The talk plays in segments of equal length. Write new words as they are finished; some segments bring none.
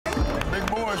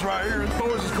boys right here. The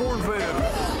boys is corn fed.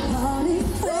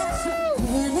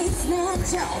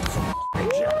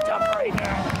 Jumped up right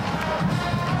now.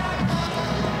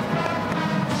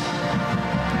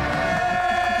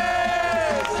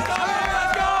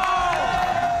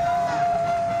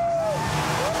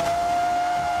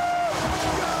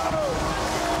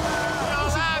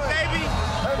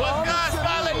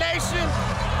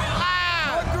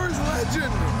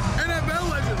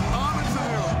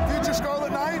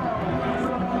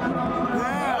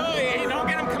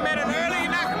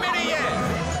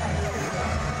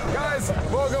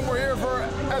 Welcome, we're here for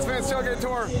Esfand's Tailgate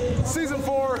Tour, Season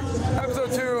 4,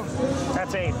 Episode 2.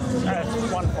 That's 8. That's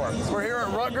 1-4. We're here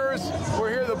at Rutgers.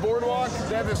 We're here at the boardwalk.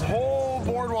 They have this whole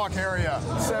boardwalk area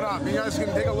set up. You guys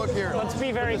can take a look here. Let's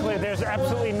be very clear, there's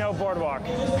absolutely no boardwalk.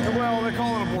 Well, they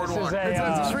call it a boardwalk. It's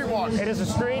a street walk. It is a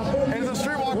street? It is a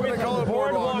street walk, but they call it a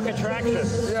boardwalk. Boardwalk attraction.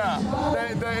 Yeah,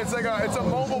 it's a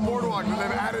mobile boardwalk that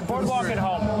they've added to boardwalk the street. At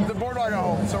home. The boardwalk at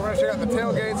home. So we're going to check out the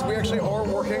tailgates. We actually are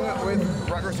working with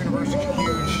Rutgers University.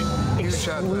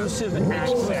 Exclusive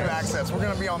access. We're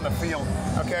going to be on the field.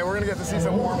 Okay, we're going to get to see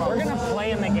some warm-ups. We're going to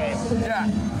play in the game. Yeah,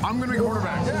 I'm going to be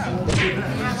quarterback.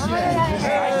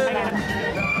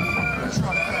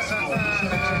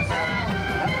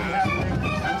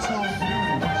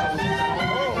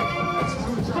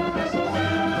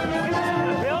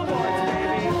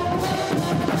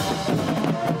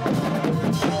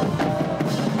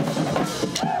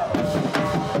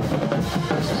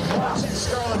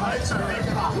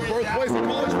 Birthplace of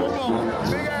college football.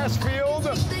 Big ass field.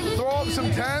 Throw up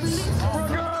some tents.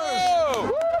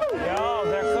 Yo,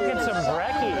 they're cooking some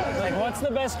brekkie. Like, what's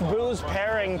the best booze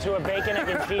pairing to a bacon, egg,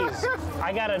 and cheese?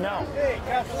 I gotta know. Hey,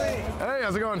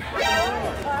 how's it going?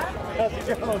 How's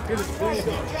it going? Good to see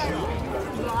you.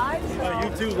 Live? Oh, you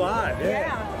two live?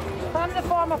 Yeah. I'm the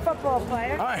former football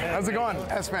player. Hi, how's it going?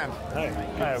 Esfand.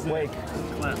 Hi. Wake.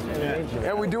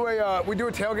 Yeah, we do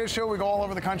a tailgate show. We go all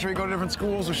over the country, go to different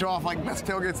schools to show off like best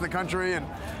tailgates in the country, and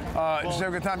just have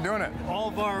a good time doing it. All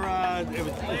of our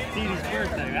it's Dee Dee's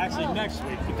birthday, actually next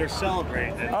week, but they're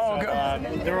celebrating it. Oh,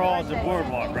 okay. So, they're all at the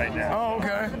boardwalk right now. Oh,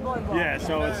 okay. Yeah,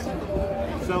 so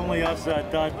it's only us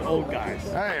dud old guys.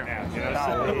 Hey, now, you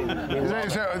know,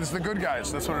 so it's the good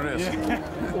guys. That's what it is. Yeah.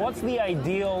 What's the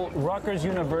ideal Rutgers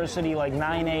University like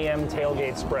 9 a.m.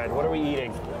 tailgate spread? What are we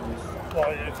eating?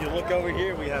 Well, if you look over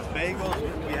here, we have bagels.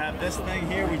 We have this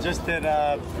thing here. We just did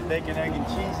bacon, egg, and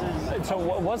cheeses. So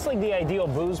what's like the ideal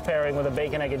booze pairing with a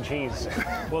bacon, egg, and cheese?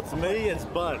 Well, to me, it's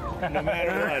Bud. No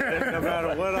matter what. No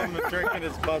matter what I'm drinking,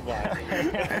 it's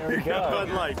Budweiser. There we go. Bud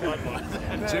Light,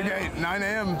 Budweiser. Tailgate, 9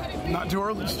 a.m. Not too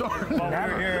early to start. Well,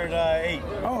 we're here at 8.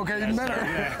 Oh, okay, even better.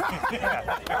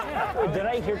 Yeah. Did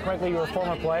I hear correctly you were a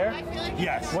former player?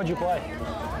 Yes. What'd you play?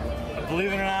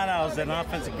 Believe it or not, I was an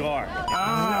offensive guard.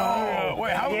 Oh,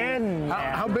 wait,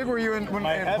 how big were you when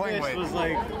My playing weight? heaviest was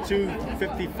like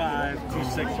 255,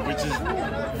 260, which is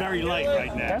very light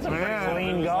right now. That's a pretty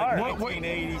clean guard. What?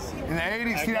 1980s. In the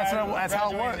 80s, see, that's how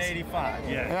it was. In 85,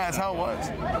 yeah. Yeah, that's how it was.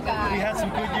 We had some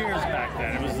good years back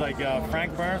then. It was like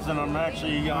Frank Burns, and I'm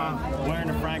actually wearing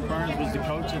the Frank Burns was the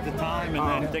coach at the time,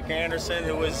 and then Dick Anderson,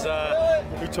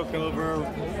 who took over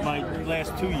my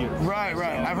last 2 years. Right. So,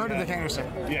 I've heard of Dick Anderson.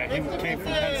 Yeah, he came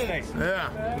from Penn State.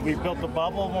 Yeah. We built the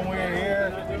bubble when we were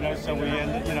here, so we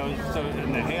ended, so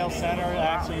in the Hale Center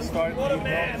actually started to be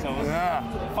built, so it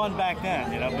was fun back then,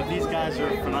 but these guys are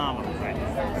phenomenal right now.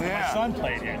 Yeah. My son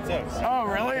played here too. So. Oh,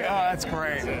 really? Oh, that's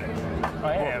great. Oh,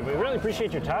 yeah, we really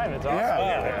appreciate your time. It's awesome.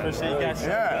 Yeah. I appreciate you guys.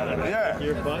 Yeah.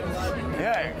 Your buttons.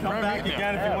 Yeah. Come back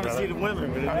again if you want to see the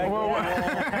women.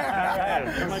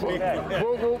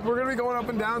 We're going to be going up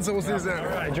and down, so we'll see you then.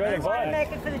 Enjoy the Want to bud.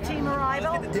 make it for the team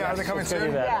arrival? Yeah, are they coming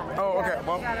soon? Yeah. Oh, okay.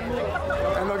 Well,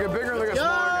 and they'll get bigger and they'll get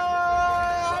smaller.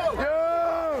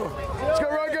 Yo! Let's go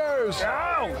Rutgers!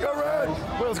 Go Red!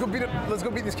 Wait, let's go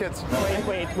beat these kids.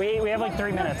 Wait. We have like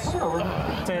 3 minutes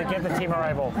to get the team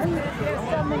arrival. There's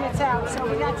some minutes out, so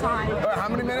we got time. How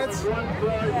many minutes?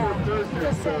 Yeah, just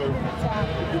 7 minutes out.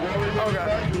 Okay.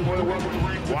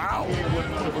 Wow.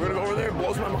 We're going to go over there. It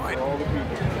blows my mind.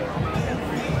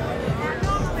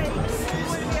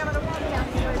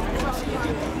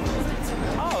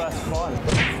 Oh, that's fun.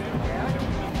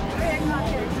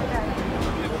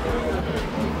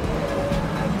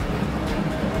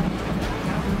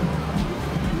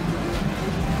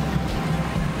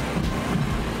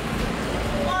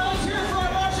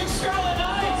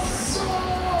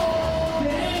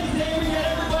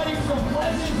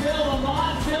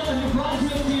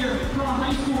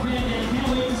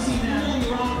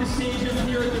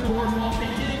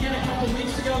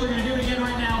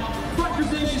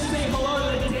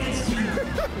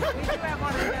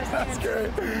 That's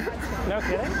great. No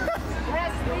kidding?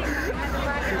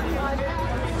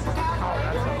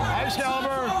 Hi,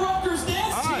 Excalibur. Rutgers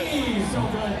dance team. So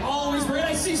good. Always great.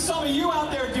 I see some of you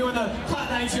out there doing the Hot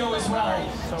Night Show as well.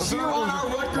 Here on our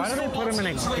Rutgers. Why do they put him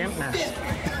in a gimp mask?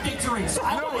 Victory. So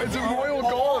No, it's a royal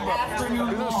garb. It's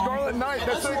a Scarlet Knight.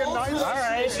 That's like a knight. All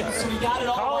right. So we got it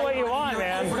all. Call it what you want,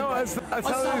 man. No, that's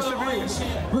how it used to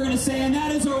be. We're going to say, and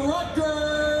that is a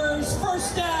Rutgers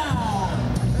first down.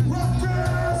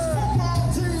 Rutgers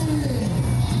football team.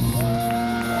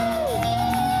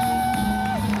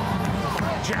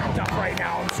 Jacked up right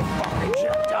now. I'm so fucking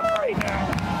jacked up right now.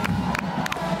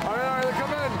 All right, they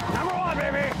come in. Number 1,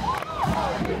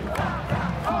 baby.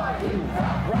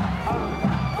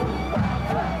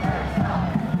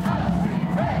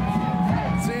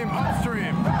 Team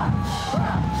upstream.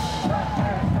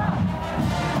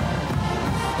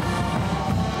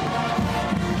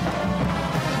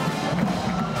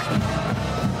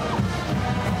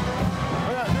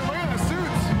 Look at the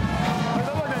suits.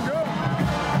 They're looking good.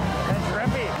 That's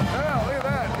drippy. Yeah, look at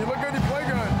that. You look good, you play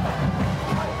good.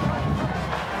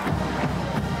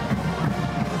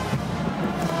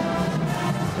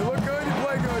 You look good, you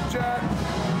play good, Chad.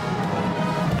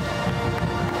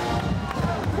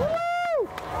 Woo!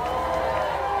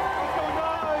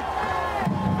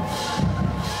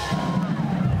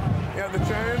 Yeah, the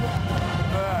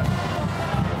chain.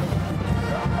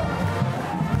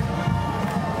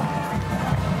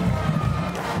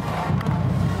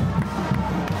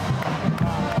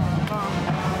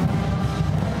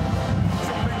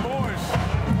 Some big boys.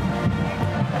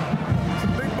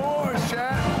 Some big boys,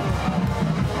 Chad.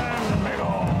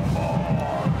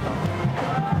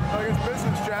 Like it's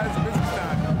business, Chad. It's business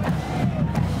time.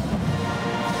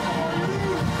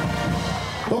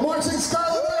 The marching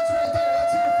Scarlet Knights right there.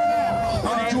 Let's hear it for them.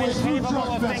 I am Enjoy Food incapable Truck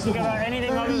of thinking Festival. about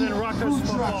anything other than Rutgers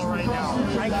football right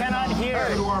now. I cannot hear.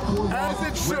 As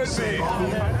it should be.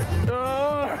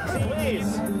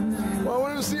 Please. Well, what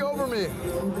do you see over me?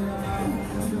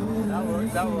 That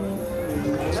works.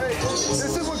 Hey,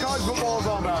 this is what college football is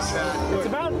all about, Chad. It's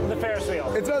about the Ferris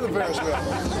wheel. It's at the Ferris wheel.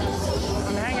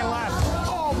 I'm hanging left.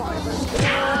 Oh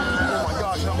my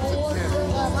gosh, how much it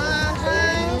did.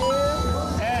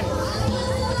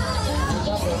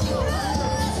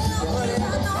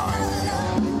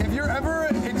 And If you're ever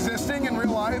existing in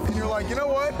real life and you're like, you know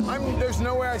what? There's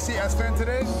no way I see Esfand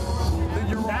today, then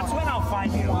you're wrong. that's when I'll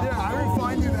find you. Yeah, I will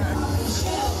find you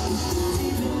then.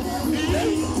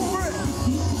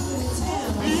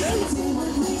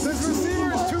 This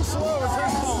receiver is too slow. It's very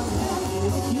slow.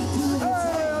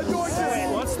 Hey, I'm doing this.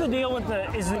 Wait, what's the deal with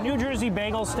is the New Jersey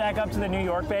bagel stack up to the New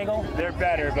York bagel? They're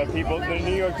better, but the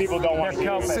New York people don't want to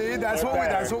They're eat it. See, that's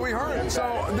what we heard.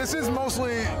 So this is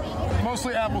mostly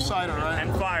apple cider, right?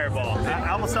 And Fireball.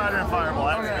 Apple cider and Fireball.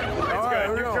 That's Okay. good. All It's right, good.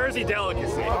 here we New go. Jersey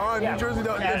delicacy. All right, New Jersey,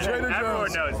 Trader Everyone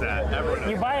Joe's. knows that. Everyone knows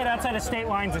You buy it outside of state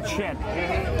lines, it's shit.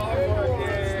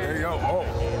 There you go. Oh.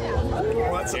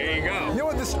 Well, that's, There you go. you know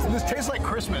what? This tastes like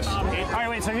Christmas. All right,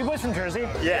 wait, so are you boys from Jersey?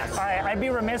 Yes. All right, I'd be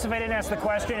remiss if I didn't ask the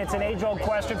question. It's an age-old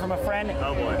question from a friend.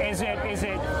 Oh, boy. Is it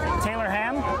Taylor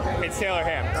Ham? It's Taylor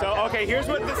Ham. So, okay, here's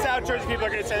what the South Jersey people are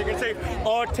going to say. They're going to say,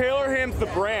 oh, Taylor Ham's the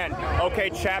brand. Okay,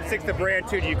 chapstick's the brand,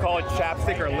 too. Do you call it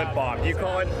chapstick or lip balm? Do you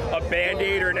call it a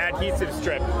Band-Aid or an adhesive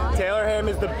strip? Taylor Ham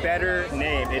is the better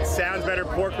name. It sounds better.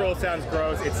 Pork roll sounds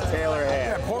gross. It's Taylor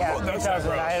Ham. Yeah, pork roll it does sound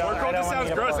doesn't. gross. Pork roll just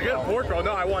sounds gross. I got a pork roll.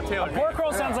 No, I want Taylor Ham. Pork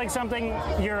roll sounds like something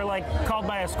you're like called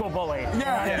by a school bully.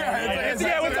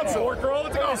 Yeah. What's a pork roll?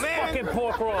 It's like, oh, It's man. fucking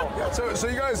pork roll. So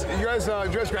you guys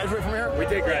graduate from here? We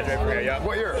did graduate from here, yeah.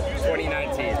 What year?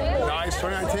 2019. Nice,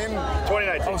 2019.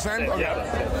 2019. Oh, same. Okay.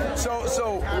 Yeah.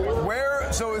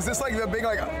 So is this like the big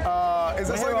is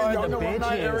this like the young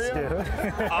alumni area?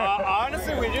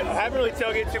 Honestly, we haven't really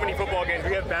tailgated too many football games.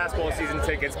 We have basketball season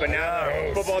tickets, but now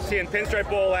the football team, Pinstripe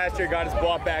Bowl last year got us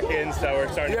bought back in, so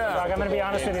we're starting Yeah. Dog, I'm going to be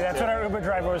honest with you. That's what our Uber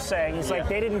driver was saying. He's like,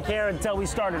 they didn't care until we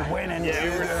started winning. Yeah, we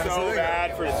were Yeah, so so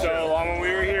bad for so long. When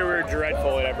we were here, we were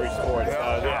dreadful at every sport.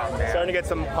 So starting to get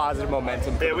some positive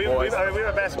momentum for the boys. we have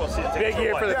a basketball season. Big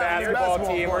year for the basketball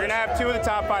team. We're gonna have 2 of the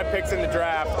top 5 picks in the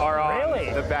draft are on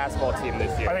Really? the basketball team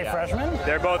this year. Are they freshmen?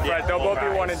 They're both freshmen. They'll both be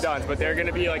one and done, but they're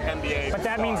gonna be like NBA. But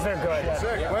that means they're good.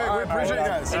 Sick. We appreciate you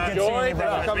guys. Good Enjoy. seeing you,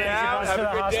 brother. Coming out. Thanks to Have the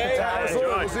a good day. hospitality.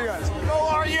 Absolutely. We'll see you guys. How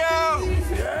are you?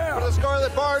 Yeah. The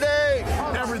Scarlet Party.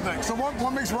 Everything. So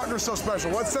what makes Rutgers so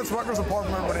special? What sets Rutgers apart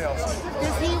from everybody else?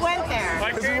 Because he went there.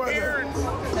 I This is came what- here.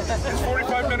 It's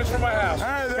 45 minutes from my house.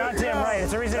 Hey, there you Goddamn go. right.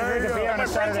 It's a reason to drink a beer on My a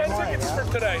friends Saturday had morning. tickets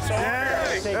for today, so Yeah.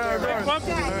 hey, Good.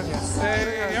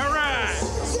 hey, all right.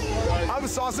 I have a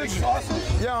sausage.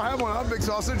 Yeah, I have one. I have a big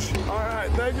sausage. All right,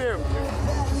 thank you.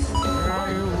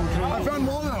 I found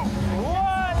Waldo.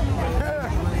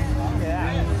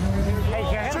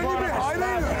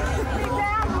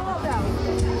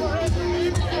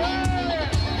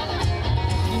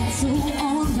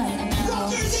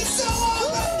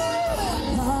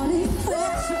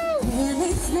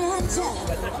 Foot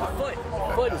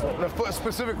is The foot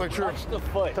specifically, true. touch the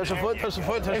foot. Touch the foot, touch the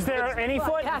foot, touch Is the there any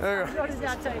foot? There you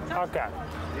go. Okay.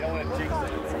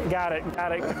 Got it.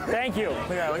 Thank you.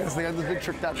 Look at this. They got this big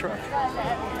tricked out truck. This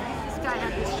guy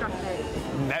had this truck made.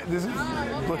 This is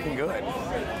looking good.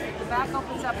 The back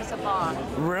opens up as a bar.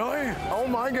 Really? Oh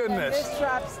my goodness. This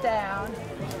drops down.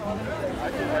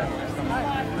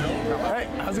 Hey,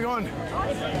 how's it going?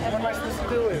 What am I supposed to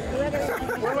do with?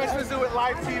 What am I supposed to do with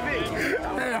live TV?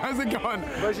 Hey, how's it going?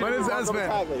 My name's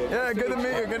Esfand. Yeah, good to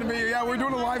meet you. Good to meet you. Yeah, we're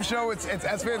doing a live show. It's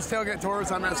Esfand's Tailgate Tours.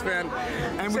 I'm Esfand.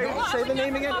 And we Say the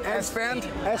name again. Esfand.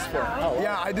 Esfand. Oh,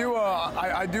 Yeah, I do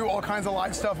all kinds of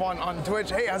live stuff on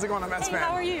Twitch. Hey, how's it going? I'm Esfand. Hey,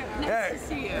 how are you? Nice to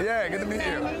see you. Yeah, good to meet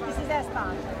you. This is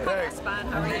Esfand. Hey, Esfand,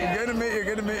 how are you? good to meet you.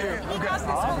 Good to meet you. He got this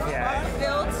whole truck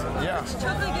built. Yeah. It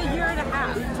took like a year and a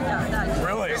half to get done.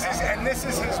 Really? This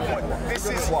is his foot. This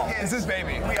is his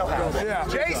baby. wheelhouse. Yeah.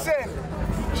 Jason,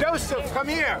 Joseph, come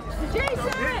here.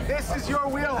 Jason! This is your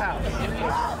wheelhouse.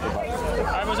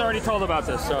 I was already told about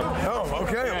this, so. Oh,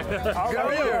 okay. Good to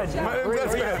meet you. My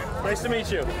name's Esfand. Nice to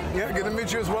meet you. Yeah, good to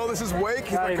meet you as well. This is Wake.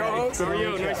 He's my co-host. How are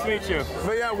you? Nice to meet you.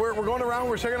 But yeah, we're going around.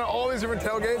 We're checking out all these different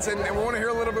tailgates, and we want to hear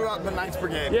a little bit about the Knights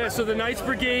Brigade. Yeah, so the Knights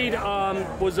Brigade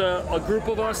was a group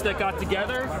of us that got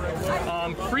together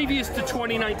previous to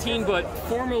 2019, but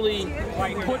formally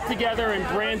put together and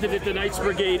branded it the Knights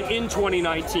Brigade in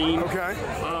 2019. Okay.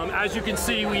 As you can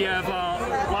see, we have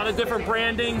a lot of different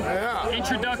branding. Yeah.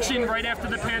 Introduction right after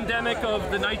the pandemic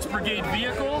of the Knights Brigade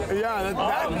vehicle. Yeah,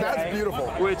 that's beautiful.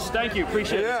 Which, thank you,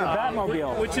 appreciate Yeah. it.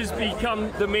 Batmobile. Which has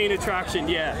become the main attraction,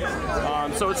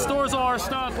 yeah. So it stores all our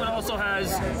stuff, but also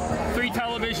has 3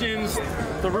 televisions,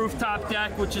 the rooftop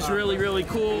deck, which is really, really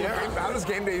cool. Yeah, how does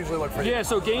game day usually look for you? Yeah,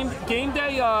 so game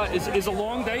day is a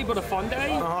long day, but a fun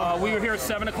day. We were here at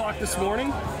 7 o'clock this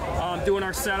morning doing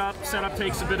our setup. Setup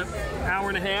takes an hour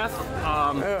and a half.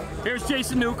 Here's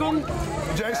Jason Newcomb.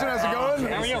 Jason, how's it going?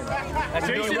 How are you?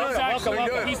 Jason good. is actually,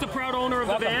 Welcome. he's the proud owner of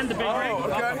the van, the big rig. Oh,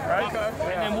 okay. Okay.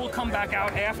 And then we'll come back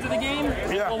out after the game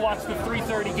and Yeah. we'll watch the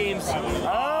 3:30 games.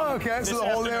 Oh, okay. So this the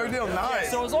whole day afternoon. deal. Nice.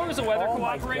 So as long as the weather Oh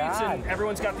my cooperates God. and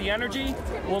everyone's got the energy,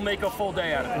 we'll make a full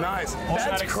day out of it. Nice. That's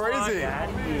Automatic crazy.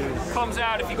 Comes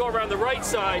out, if you go around the right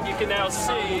side, you can now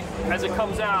see as it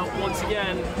comes out, once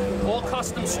again, all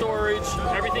custom storage,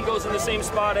 everything goes in the same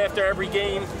spot after every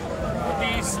game.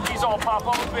 These all pop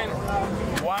open.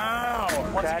 Wow.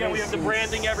 Once again, we have the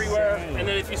branding everywhere, and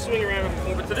then if you swing around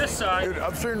over to this side, Dude,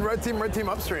 upstream, red team,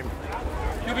 upstream.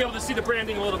 you'll be able to see the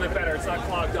branding a little bit better. It's not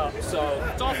clogged up, so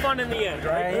it's all fun in the end,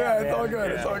 right? Yeah, it's all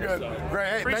good. It's all good. Great.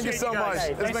 Hey, thank you Appreciate so you guys. much.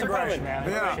 Hey, It's thanks been for great. coming, man.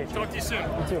 Yeah. Appreciate Talk to you soon.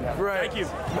 Great. Thank you.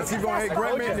 Let's keep going. Hey,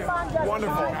 great meeting you.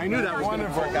 Wonderful. I knew that was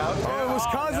wonderful. Oh,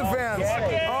 Wisconsin fans.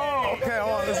 Oh, okay.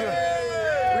 Hold on. Listen.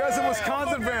 We got some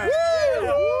Wisconsin fans.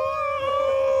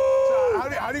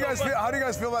 How do you guys feel? How do you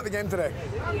guys feel about the game today?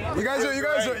 You guys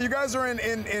are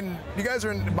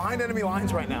in behind enemy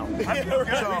lines right now. We feel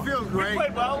great. We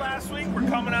played well last week. We're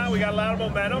coming out. We got a lot of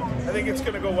momentum. I think it's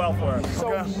going to go well for us.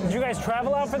 So, did you guys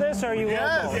travel out for this, or are you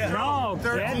local? Yeah. No,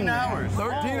 13 kidding. hours.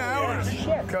 13 hours.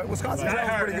 Okay, Wisconsin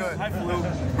travel's pretty good. I flew.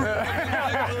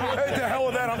 Hey, to hell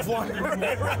with that. I'm flying.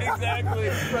 Exactly.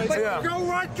 Yeah. Go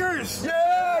Rutgers!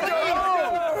 Yeah. Go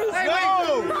Rutgers. Hey,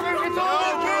 wait! It's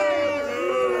all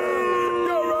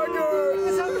Go Rutgers.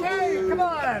 It's okay. Come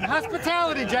on.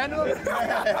 Hospitality, gentlemen.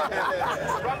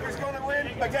 Rutgers going to win.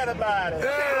 Forget about it.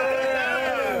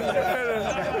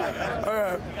 All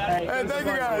right. Hey, thank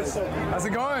you guys. How's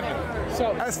it going?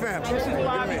 So, Esfand. this is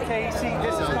Bobby Casey.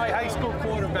 This is my high school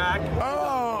quarterback.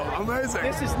 Oh, amazing.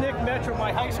 This is Nick Metro,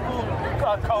 my high school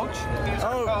coach. He's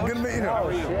our Oh, coach. good to meet you.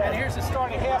 And here's the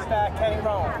starting halfback, Kenny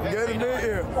Rowan. Good to meet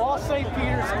you. All St.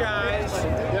 Peter's guys,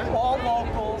 all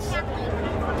locals,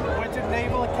 went to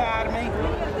Naval Academy,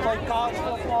 played college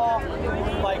football.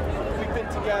 Like, we've been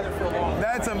together for a long time.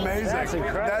 That's amazing. That's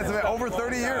incredible. That's over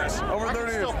 30 years. Over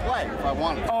 30 years. play if I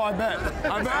wanted. Oh, I bet.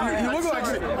 You look like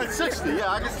it. At 60, yeah,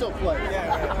 I can still play.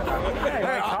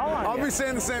 Hey, I'll be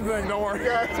saying the same thing. Don't worry.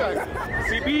 Yeah, it's all right.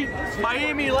 We beat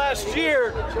Miami last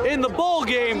year in the bowl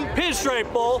game,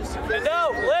 Pinstripe Bowl. And now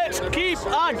let's keep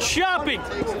on shopping.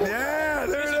 Yeah,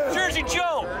 there it is. Jersey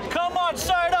Joe, come on,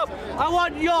 sign up. I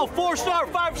want y'all 4-star,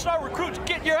 5-star recruits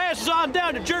getting your asses on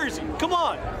down to Jersey. Come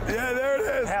on. Yeah, there it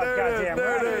is. Hell, There it is. goddamn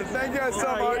There right. it is. Thank you guys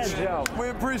so Yeah, much. Joe. We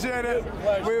appreciate it.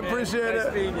 We appreciate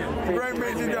it. Great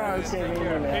meeting you guys. Take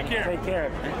care. Take care.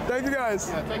 Thank you guys.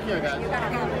 Take care, guys.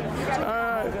 All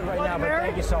right. No, but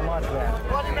thank you so much, man.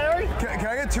 Bloody Mary? Can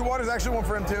I get 2 waters? Actually, one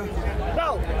for him too.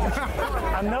 No.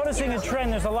 I'm noticing a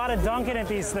trend. There's a lot of Dunkin' at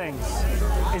these things.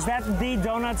 Is that the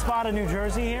donut spot in New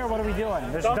Jersey here? What are we doing?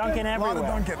 There's Dunkin' everywhere. A lot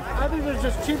of Dunkin'. I think there's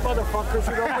just cheap motherfuckers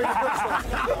who don't bring the good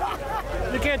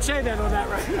stuff. You can't say that on that,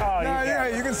 right? Oh, Yeah,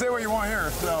 you can say what you want here,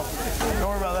 so don't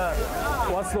worry about that.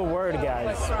 What's the word,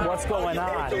 guys? What's going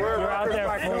on? You're out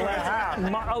there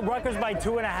for Rutgers by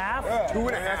 2.5? Yeah.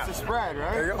 2.5. That's the spread,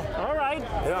 right? There you go. All right.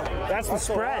 Yeah. That's the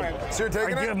spread. So you're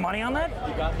taking Do you it? have money on that?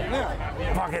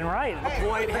 Yeah. Fucking right. A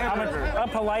polite hamburger. A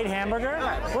polite hamburger?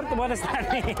 What does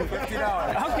that mean?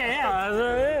 $50. Okay,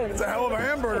 yeah. It's a hell of a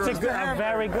hamburger. It's a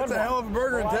very good one. It's a hell of a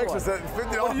burger in Texas. That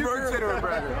 $50 What do you burger. consider a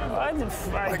burger? Like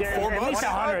 $4 At least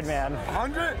 100, man.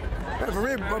 100? Yeah, for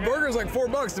me, a burger is like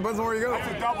 $4. Depends on where you go. It's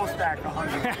a double stack,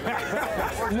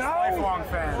 100. No. Lifelong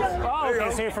fans. Oh,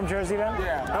 okay. So you're from Jersey then?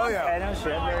 Yeah. Hell yeah. Okay, no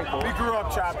shit. Very cool. We grew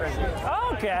up chopping.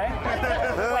 Okay.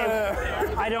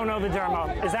 Wait, I don't know the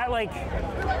dermo. Is that like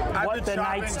what the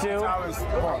Knights do?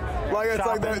 Like it's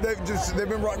Chopping. like they've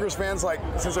been Rutgers fans like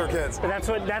since they were kids. But that's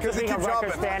what they being a keep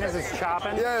Rutgers chopping. fan is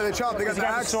chopping. Yeah, they chop. They got He's the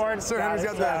got the axe. sword. Sir Henry's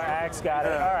got the axe. Got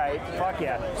it. All right. Fuck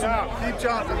yeah. Chop. Keep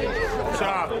chopping.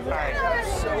 Chop. All right.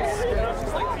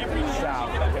 Chop.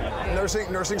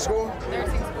 Nursing school.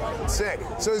 Sick.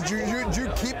 So did you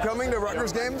keep coming to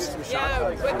Rutgers games? Yeah,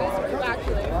 with this group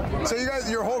actually. So you guys,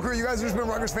 your whole career, you guys have just been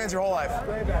Rutgers fans your whole life.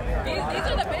 These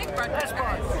are the big Rutgers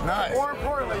guys. Nice. More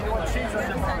importantly, you want cheese on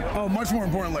your burger. Oh, much more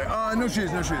importantly, no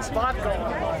cheese.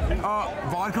 Vodka.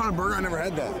 Vodka on a burger. I never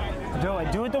had that.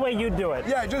 Do it the way you do it.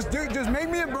 Yeah, just make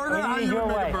me a burger how you would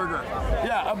make a burger.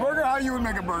 Yeah, a burger how you would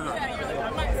make a burger.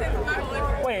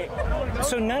 Wait,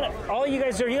 so all you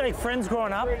guys, are you like friends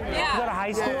growing up? Yeah. You go to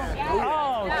high school?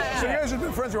 Oh, So you guys have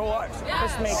been friends your whole lives?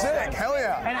 this makes Sick, sense. hell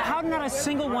yeah. And how did not a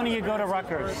single one of you go to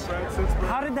Rutgers?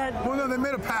 How did that? Well, no, they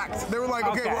made a pact. They were like,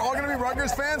 okay, we're all going to be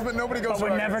Rutgers fans, but nobody goes But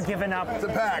to we're Rutgers. never giving up. It's a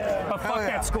pact. But Hell fuck yeah.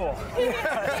 that school.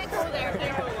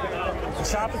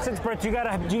 Shop it since birth. You got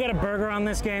a burger on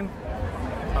this game?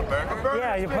 A burger?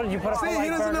 Yeah, you put a See, polite he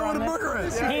doesn't burger know what on a there. burger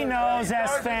is. He knows,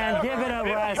 Esfand. Give it a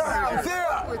rest.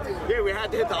 Yeah, we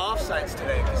had to hit the offsides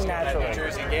today because Naturally. New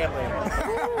Jersey gambling.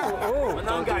 Ooh.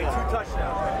 One guy, 2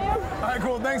 touchdowns. All right,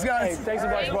 cool. Thanks, guys. Hey, thanks a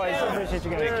bunch, boys. Appreciate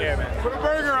you guys. Take care, man. Put a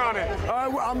burger on it.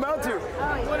 I'm about to.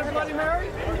 You want a Bloody Mary?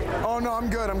 Oh, no, I'm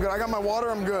good. I got my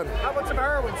water. I'm good. How about some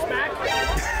heroin? Smack?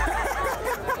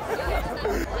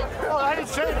 Oh, I didn't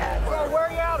say that. Well, where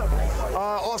are you out of?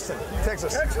 Austin,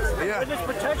 Texas. Texas? Yeah. Witness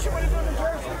protection? What are you doing in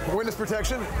Jersey? Witness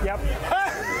protection? Yep.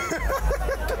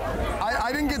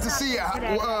 I didn't get to see.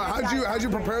 How'd you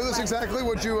prepare this exactly?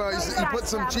 What you put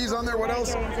some cheese on there? What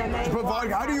else? You put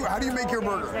vodka. How do you make your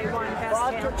burger?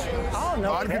 Vodka cheese. Oh,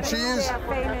 no. Vodka, cheese,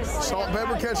 salt,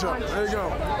 pepper, ketchup. There you go.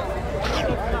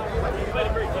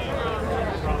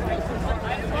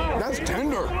 That's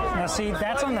tender. Now see,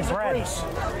 that's on the bread.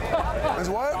 Is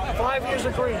what? 5 years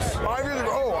of grease. 5 years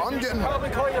ago. Oh, I'm getting. Probably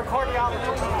call your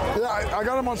cardiologist. Yeah, I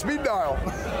got him on speed dial.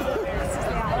 You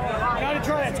gotta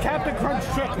try it. It's Captain Crunch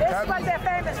chicken. This is what they're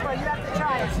famous for. You have to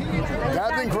try it.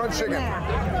 Captain Crunch chicken.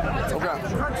 Okay.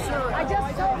 Crunch syrup. I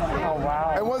just told you. Oh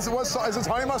wow. And what's is it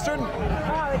honey mustard? Oh,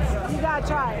 you gotta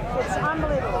try it. It's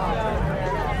unbelievable.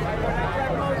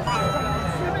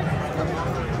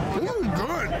 This is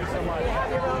good.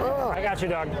 I got you,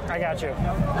 dog. I got you.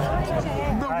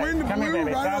 The wind come here, blew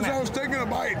baby. right Come as I here. was taking a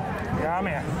bite. Come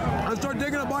here. I start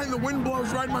taking a bite and the wind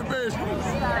blows right in my face.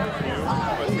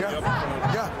 Yeah.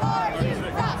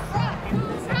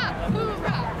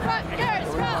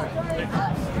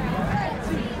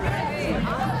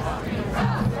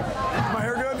 My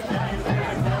hair good?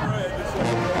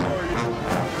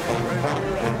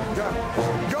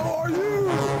 Go are you?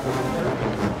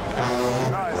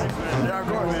 Nice. Yeah, of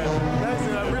course. Thanks,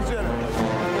 dude. I appreciate it.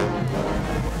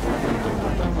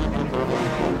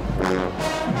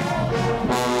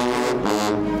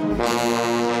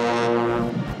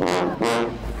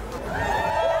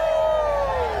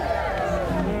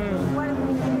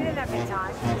 You didn't have any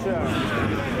time.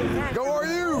 Go are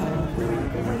you?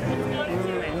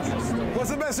 What's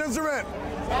the best instrument?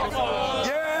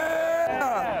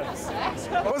 Yeah!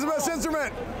 What's the best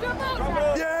instrument?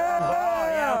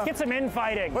 Yeah! Let's get some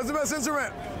infighting. What's the best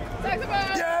instrument?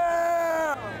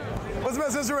 Yeah! What's the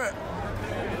best instrument?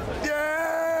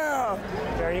 Yeah!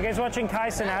 Are you guys watching Kai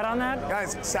Cenat on that?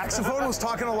 Guys, saxophone was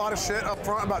talking a lot of shit up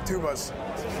front about tubas.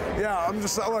 Yeah, I'm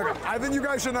just, look, I think you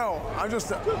guys should know.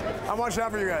 I'm watching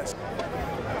out for you guys.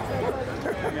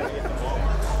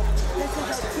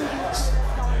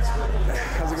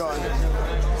 How's it going?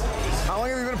 How long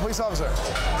have you been a police officer?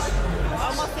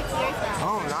 Almost 6 years now.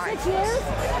 Oh, nice. 6 years?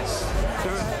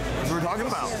 That's what we're talking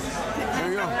about. There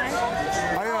you go.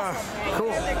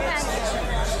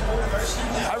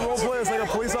 I roleplay as like a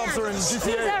police officer in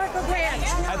GTA.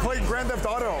 I played Grand Theft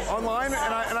Auto online,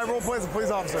 and I roleplay as a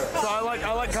police officer. So I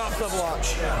like cop stuff a lot.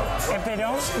 If they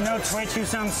don't know Twitch, you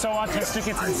sound so autistic,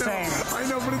 it's insane. I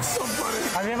know, but it's so funny.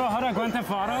 Have you ever heard of Grand Theft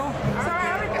Auto? Sorry,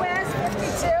 I'm in class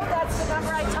 52. That's the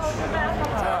number I told you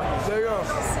about. There you go.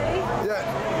 See?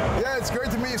 Yeah, it's great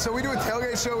to meet you. So we do a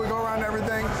tailgate show. We go around and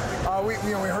everything. We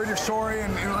heard your story,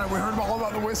 and we heard all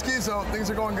about the whiskey. So things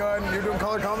are going good, and you're doing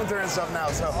color commentary and stuff now.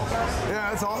 So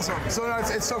yeah, that's awesome. So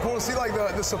it's so cool to see like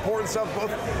the support and stuff,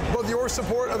 both your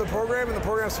support of the program and the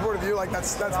program support of you. Like that's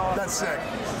sick.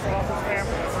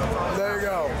 There you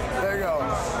go.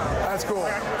 That's cool.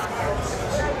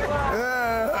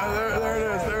 Yeah,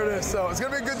 there it is. So it's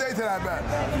gonna be a good day today, I bet.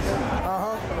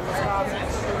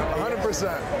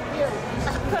 100%.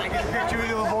 Can I get a picture with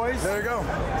you, the boys? There you go.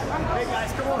 Hey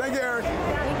guys, come on. Thank you, Eric.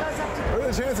 What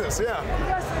are the chances? Yeah. He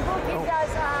goes to the booth, he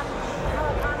does color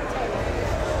commentating.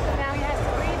 Now he has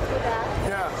to read through that.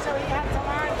 Yeah. So you have to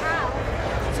learn how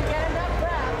to get enough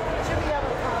breath to be able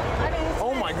to come. I mean, it's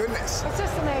Oh my goodness. It's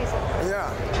just amazing. Yeah.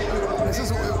 This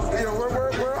is, we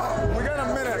got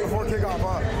a minute before kickoff,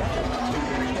 huh?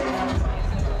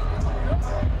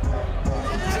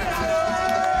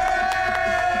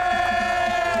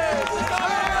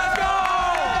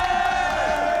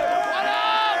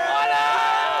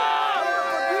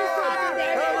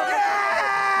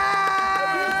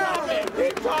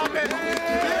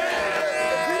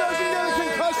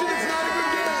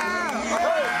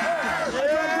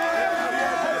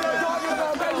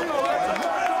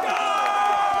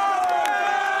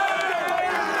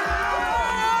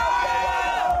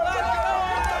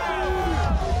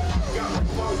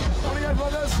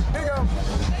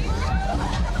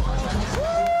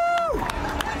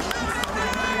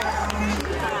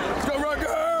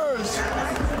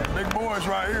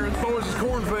 Right here, the boys is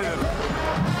corn fed.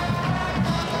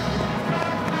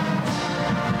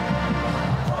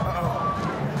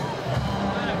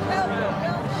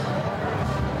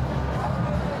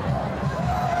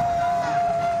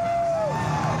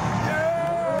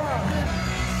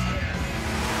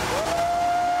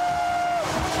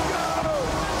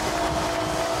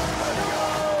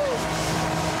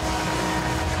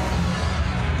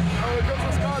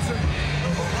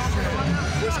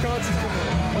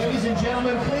 Ladies and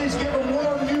gentlemen, please give a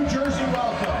warm New Jersey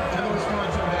welcome to the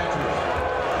Wisconsin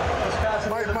Badgers.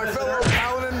 My fellow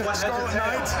Paladin, Scarlet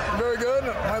Knight, very good.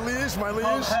 My liege.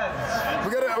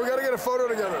 We gotta get a photo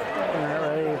together.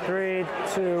 Ready, 3,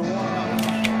 2, 1.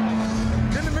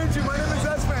 Good to meet you. My name is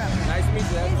Esfand. Nice to meet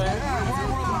you, Esfand. Yeah, we're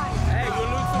live. Hey, we're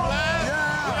Luke live.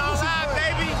 Yeah. We on live,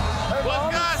 baby. What's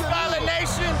good, Scarlet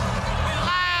Nation? We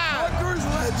live. Rutgers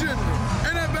legend,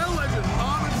 NFL legend,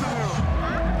 Mohamed Sanu.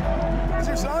 Is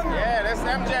your son? Yeah, that's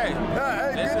MJ.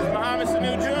 Yeah, hey, This good is Mohamed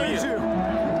Sanu to meet Jr. you.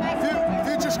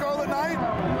 Future Scarlet Knight?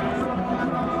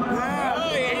 Yeah.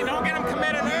 Oh, yeah, you don't get him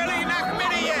committed early. You're not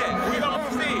committed yet. We're going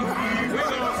to see.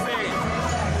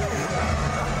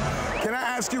 Can I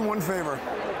ask you one favor?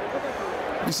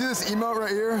 You see this emote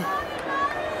right here?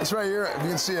 It's right here, if you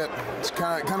can see it. It's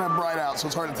kind of bright out, so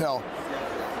it's hard to tell.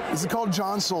 This is called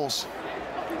John Souls.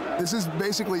 This is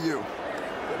basically you.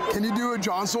 Can you do a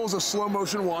John Souls, a slow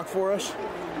motion walk for us?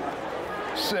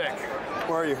 Sick.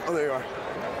 Where are you? Oh, there you are.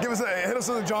 Hit us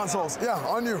with the John Souls. Yeah,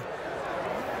 on you.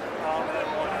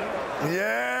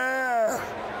 Yeah.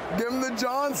 Give him the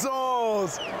John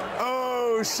Souls.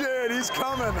 Oh, shit, he's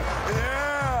coming.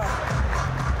 Yeah.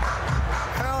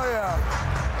 Hell yeah.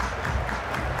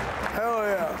 Hell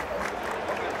yeah.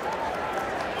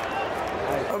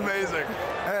 Amazing.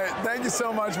 Hey, thank you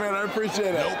so much, man. I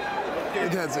appreciate it. You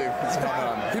can't see.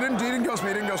 He didn't ghost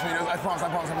me. I promise.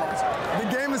 The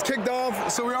game is kicked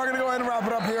off, so we are going to go ahead and wrap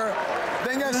it up here.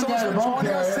 Thank you guys so much for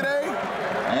joining us today.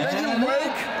 Thank you,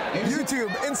 Wake, YouTube,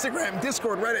 Instagram,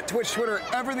 Discord, Reddit, Twitch, Twitter.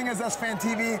 Everything is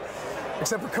EsfandTV,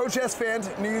 except for Coach Esfand,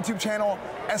 new YouTube channel,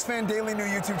 Esfand Daily, new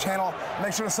YouTube channel.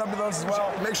 Make sure to sub to those as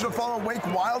well. Make sure to follow Wake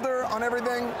Wilder on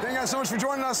everything. Thank you guys so much for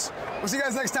joining us. We'll see you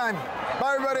guys next time.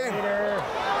 Bye, everybody. Later.